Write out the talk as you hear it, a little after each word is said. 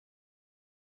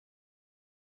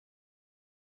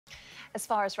As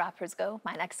far as rappers go,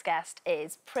 my next guest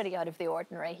is pretty out of the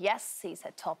ordinary. Yes, he's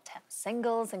had top 10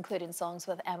 singles, including songs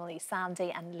with Emily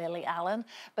Sandé and Lily Allen,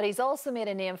 but he's also made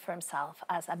a name for himself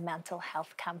as a mental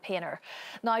health campaigner.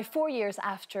 Now, 4 years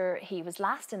after he was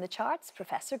last in the charts,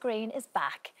 Professor Green is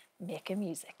back making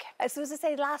music. So as I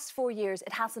say, the last 4 years,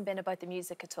 it hasn't been about the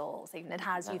music at all, Stephen. It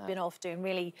has, you've been off doing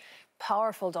really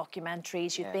powerful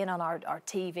documentaries, you've been on our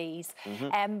TVs,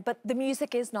 but the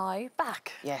music is now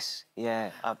back. Yes, yeah.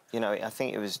 You know, I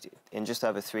think it was in just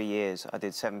over 3 years, I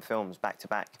did 7 films back to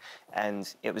back,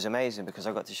 and it was amazing because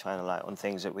I got to shine a light on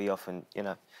things that we often, you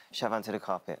know, shove under the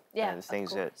carpet, and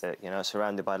things that, you know, are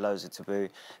surrounded by loads of taboo.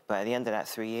 But at the end of that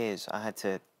 3 years, I had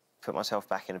to put myself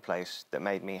back in a place that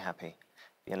made me happy.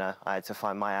 You know, I had to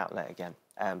find my outlet again.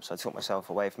 So I took myself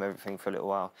away from everything for a little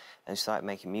while and started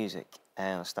making music.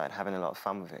 And I started having a lot of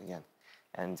fun with it again.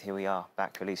 And here we are,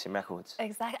 back releasing records.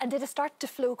 Exactly. And did it start to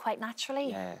flow quite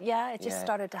naturally? Yeah, it just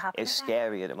started to happen. It's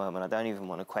scary at the moment. I don't even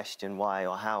want to question why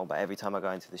or how, but every time I go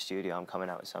into the studio, I'm coming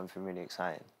out with something really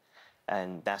exciting.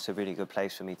 And that's a really good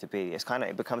place for me to be. It's kind of,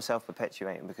 it becomes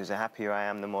self-perpetuating because the happier I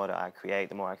am, the more that I create,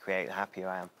 the happier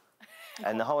I am.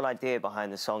 And the whole idea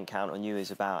behind the song Count on You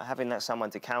is about having that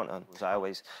someone to count on. I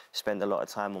always spend a lot of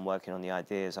time on working on the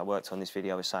ideas. I worked on this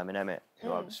video with Simon Emmett, who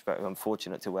I'm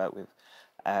fortunate to work with.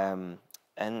 And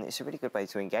it's a really good way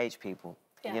to engage people.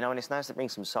 You know, and it's nice to bring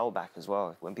some soul back as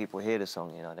well. When people hear the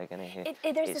song, you know, they're going to hear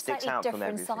there's a slightly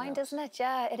different sound, isn't it?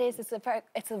 Yeah, it is.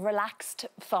 It's a relaxed,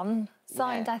 fun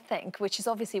sound, I think, which is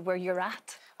obviously where you're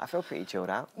at. I feel pretty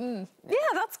chilled out. Yeah,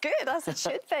 that's good, as it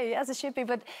should be, as it should be.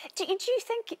 But do you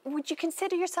think, would you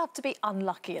consider yourself to be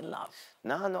unlucky in love?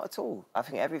 No, not at all. I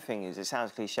think everything is, it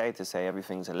sounds cliche to say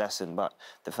everything's a lesson, but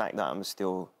the fact that I'm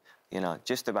still, you know,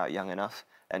 just about young enough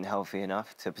and healthy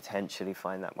enough to potentially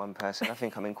find that one person, I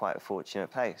think I'm in quite a fortunate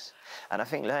place. And I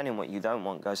think learning what you don't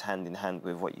want goes hand in hand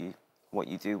with what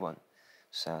you do want.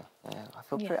 So, yeah,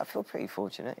 I feel pretty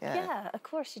fortunate, Yeah, of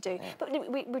course you do. But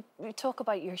we talk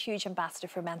about you're a huge ambassador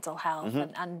for mental health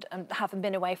and having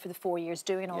been away for the 4 years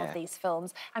doing all of these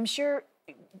films, I'm sure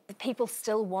people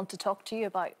still want to talk to you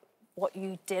about what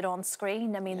you did on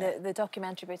screen. I mean, the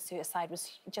documentary about suicide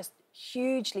was just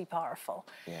hugely powerful.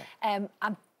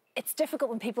 It's difficult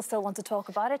when people still want to talk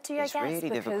about it to you, I guess. It's really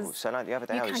difficult. So like the other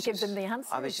day, you can't give them the answers.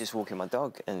 I was just walking my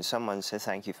dog and someone said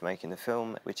thank you for making the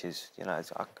film, which is, you know,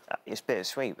 it's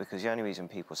bittersweet because the only reason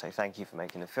people say thank you for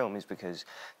making the film is because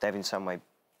they've in some way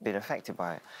been affected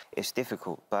by it. It's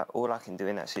difficult, but all I can do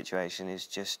in that situation is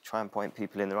just try and point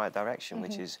people in the right direction,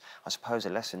 which is, I suppose,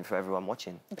 a lesson for everyone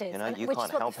watching. It is. You know, you which can't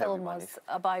is what help the film everyone. Was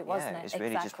about, wasn't it? It's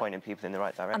really just pointing people in the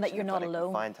right direction. And that you're not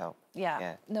alone. Find help.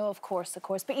 No, of course, of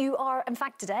course. But you are, in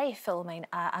fact, today filming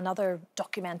another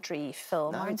documentary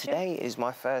film, aren't you? Today is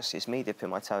my first, it's me dipping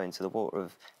my toe into the water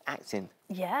of acting.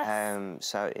 Yes.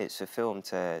 So it's a film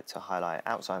to highlight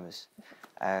Alzheimer's.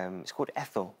 It's called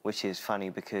Ethel, which is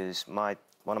funny because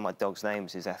one of my dog's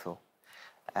names is Ethel.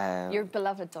 Your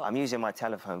beloved dog. I'm using my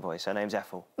telephone voice. Her name's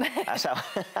Ethel. That's how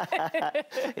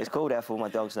it's called Ethel. My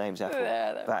dog's name's Ethel.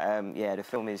 But yeah, the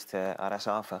film is to. Oh, that's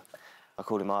Arthur. I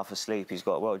call him Arthur Sleep. He's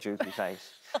got a well droopy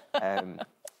face.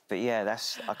 But yeah,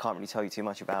 I can't really tell you too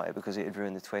much about it because it would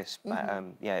ruin the twist. But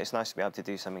yeah, it's nice to be able to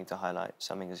do something to highlight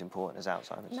something as important as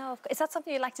Alzheimer's. No, is that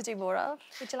something you'd like to do more of?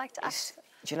 Would you like to act?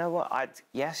 Do you know what?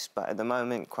 Yes, but at the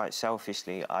moment, quite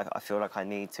selfishly, I feel like I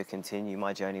need to continue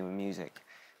my journey with music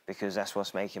because that's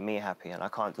what's making me happy. And I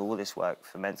can't do all this work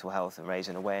for mental health and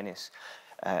raising awareness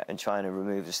and trying to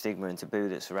remove the stigma and taboo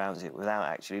that surrounds it without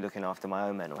actually looking after my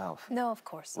own mental health. No, of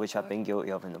course. Which I've been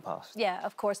guilty of in the past. Yeah,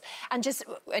 of course. And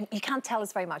you can't tell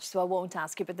us very much, so I won't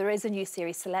ask you, but there is a new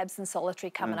series, Celebs in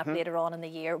Solitary, coming up later on in the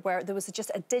year, where there was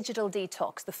just a digital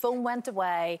detox. The phone went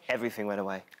away. Everything went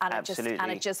away. And absolutely.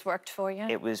 And it just worked for you?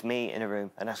 It was me in a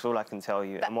room, and that's all I can tell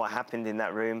you. And what happened in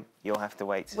that room, you'll have to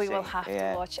wait to see. We will have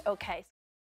to watch. OK.